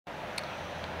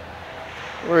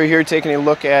We're here taking a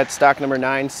look at stock number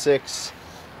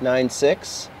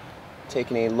 9696.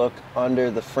 Taking a look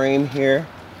under the frame here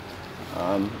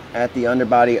at the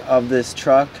underbody of this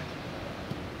truck.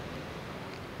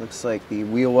 Looks like the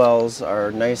wheel wells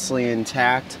are nicely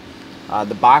intact.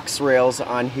 The box rails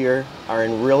on here are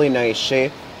in really nice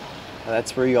shape.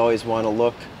 That's where you always want to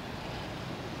look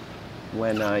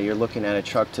when you're looking at a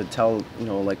truck to tell,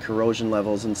 like corrosion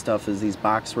levels and stuff, is these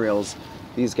box rails.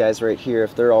 These guys right here,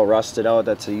 if they're all rusted out,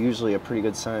 that's usually a pretty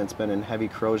good sign it's been in heavy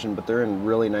corrosion, but they're in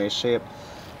really nice shape.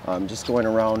 Just going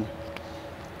around,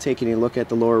 taking a look at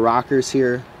the lower rockers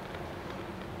here.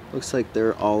 Looks like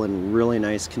they're all in really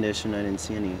nice condition. I didn't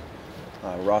see any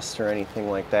rust or anything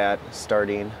like that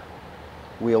starting.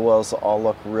 Wheel wells all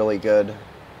look really good.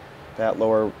 That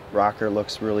lower rocker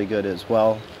looks really good as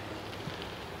well.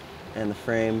 And the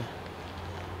frame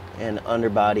and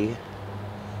underbody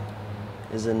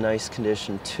is in nice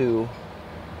condition too.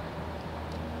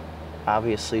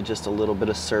 Obviously just a little bit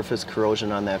of surface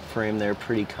corrosion on that frame there,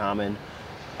 pretty common.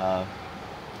 And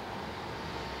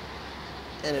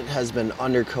it has been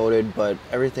undercoated, but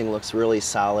everything looks really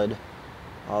solid.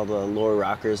 All the lower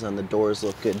rockers on the doors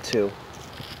look good too.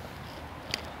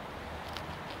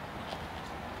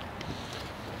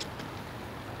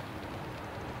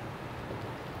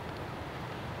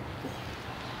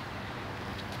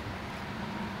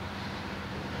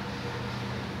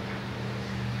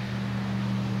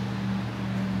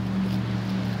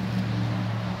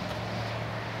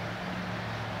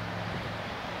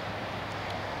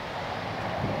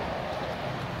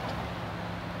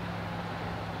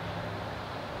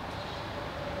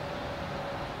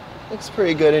 Looks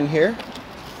pretty good in here.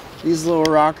 These lower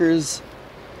rockers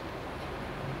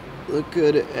look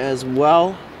good as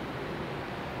well.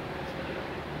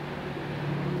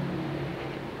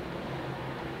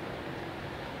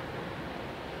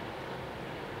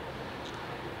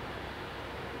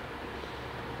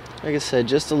 Like I said,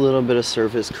 just a little bit of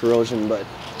surface corrosion, but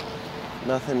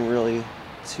nothing really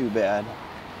too bad.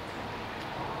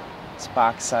 This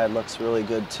box side looks really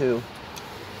good too.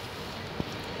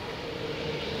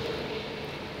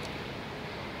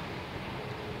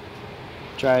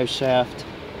 Drive shaft,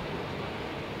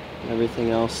 everything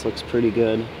else looks pretty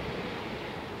good.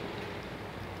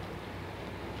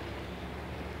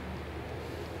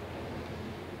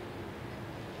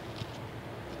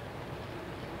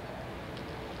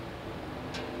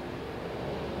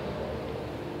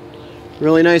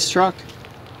 Really nice truck.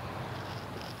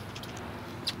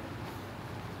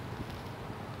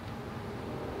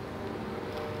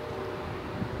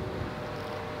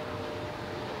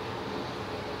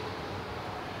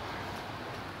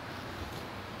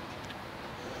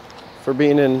 For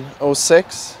being in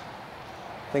 06,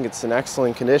 I think it's in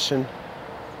excellent condition.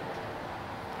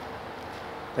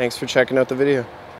 Thanks for checking out the video.